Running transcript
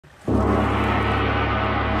Welcome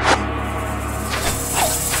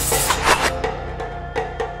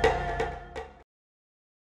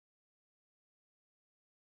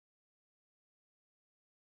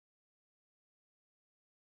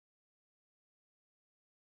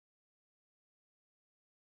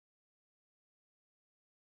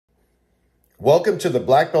to the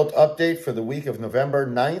Black Belt Update for the week of November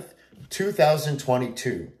 9th,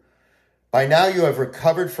 2022. By now you have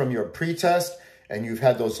recovered from your pretest and you've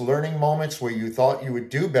had those learning moments where you thought you would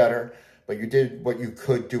do better, but you did what you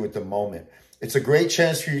could do at the moment. It's a great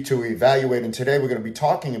chance for you to evaluate, and today we're going to be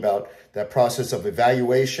talking about that process of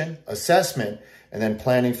evaluation, assessment, and then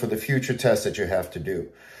planning for the future tests that you have to do.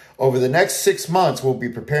 Over the next 6 months, we'll be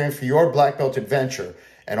preparing for your Black Belt adventure,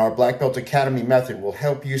 and our Black Belt Academy method will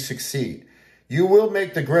help you succeed. You will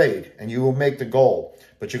make the grade and you will make the goal,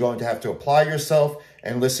 but you're going to have to apply yourself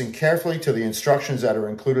and listen carefully to the instructions that are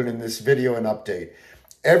included in this video and update.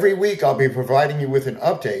 Every week, I'll be providing you with an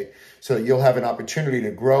update so that you'll have an opportunity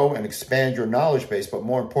to grow and expand your knowledge base, but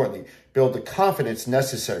more importantly, build the confidence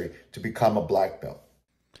necessary to become a black belt.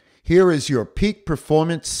 Here is your peak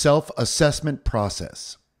performance self-assessment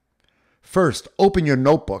process. First, open your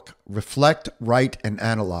notebook, reflect, write, and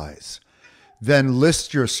analyze. Then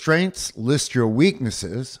list your strengths, list your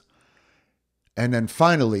weaknesses, and then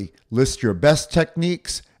finally, list your best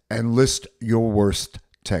techniques and list your worst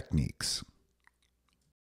techniques.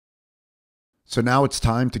 So now it's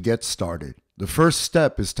time to get started. The first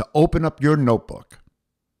step is to open up your notebook.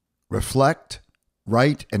 Reflect,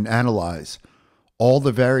 write, and analyze all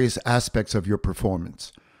the various aspects of your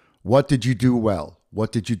performance. What did you do well?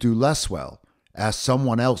 What did you do less well? Ask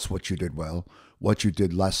someone else what you did well, what you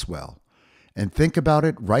did less well. And think about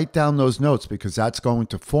it, write down those notes because that's going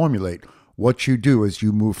to formulate what you do as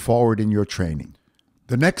you move forward in your training.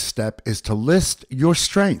 The next step is to list your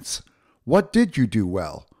strengths. What did you do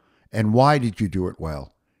well? And why did you do it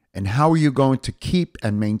well? And how are you going to keep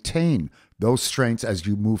and maintain those strengths as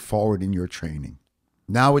you move forward in your training?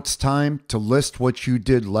 Now it's time to list what you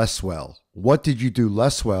did less well. What did you do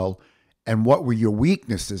less well? And what were your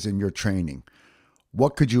weaknesses in your training?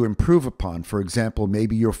 What could you improve upon? For example,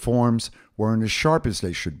 maybe your forms weren't as sharp as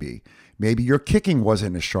they should be. Maybe your kicking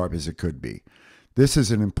wasn't as sharp as it could be. This is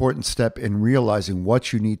an important step in realizing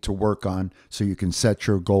what you need to work on so you can set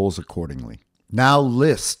your goals accordingly. Now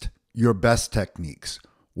list your best techniques.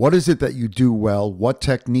 What is it that you do well? What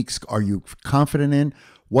techniques are you confident in?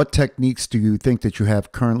 What techniques do you think that you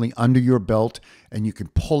have currently under your belt and you can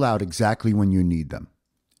pull out exactly when you need them?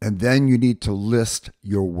 And then you need to list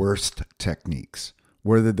your worst techniques.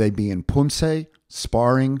 Whether they be in punse,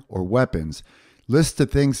 sparring, or weapons, list the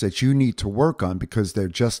things that you need to work on because they're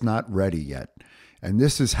just not ready yet. And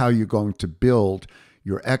this is how you're going to build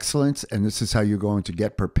your excellence, and this is how you're going to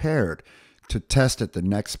get prepared to test at the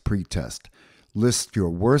next pretest. List your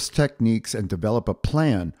worst techniques and develop a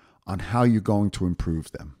plan on how you're going to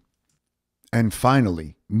improve them. And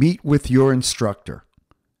finally, meet with your instructor.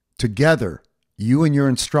 Together, you and your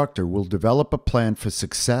instructor will develop a plan for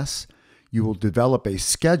success. You will develop a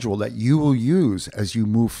schedule that you will use as you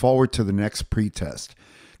move forward to the next pretest.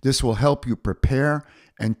 This will help you prepare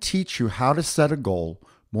and teach you how to set a goal,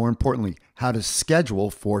 more importantly, how to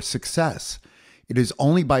schedule for success. It is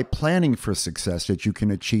only by planning for success that you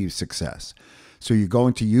can achieve success. So you're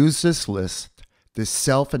going to use this list, this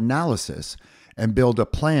self-analysis, and build a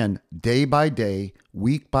plan day by day,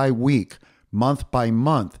 week by week, month by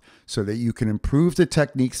month, so that you can improve the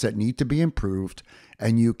techniques that need to be improved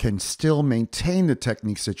and you can still maintain the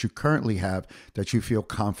techniques that you currently have that you feel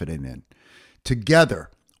confident in. Together,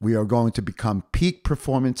 we are going to become peak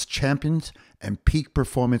performance champions and peak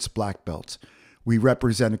performance black belts. We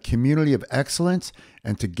represent a community of excellence,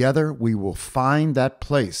 and together we will find that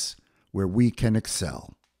place where we can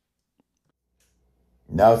excel.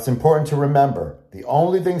 Now it's important to remember, the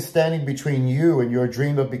only thing standing between you and your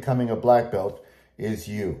dream of becoming a black belt is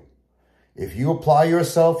you. If you apply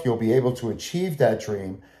yourself, you'll be able to achieve that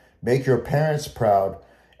dream, make your parents proud,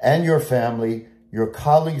 and your family, your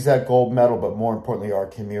colleagues at gold medal, but more importantly, our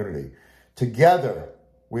community. Together,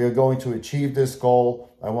 we are going to achieve this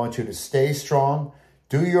goal. I want you to stay strong,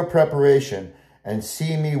 do your preparation, and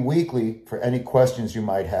see me weekly for any questions you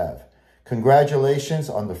might have. Congratulations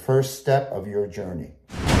on the first step of your journey.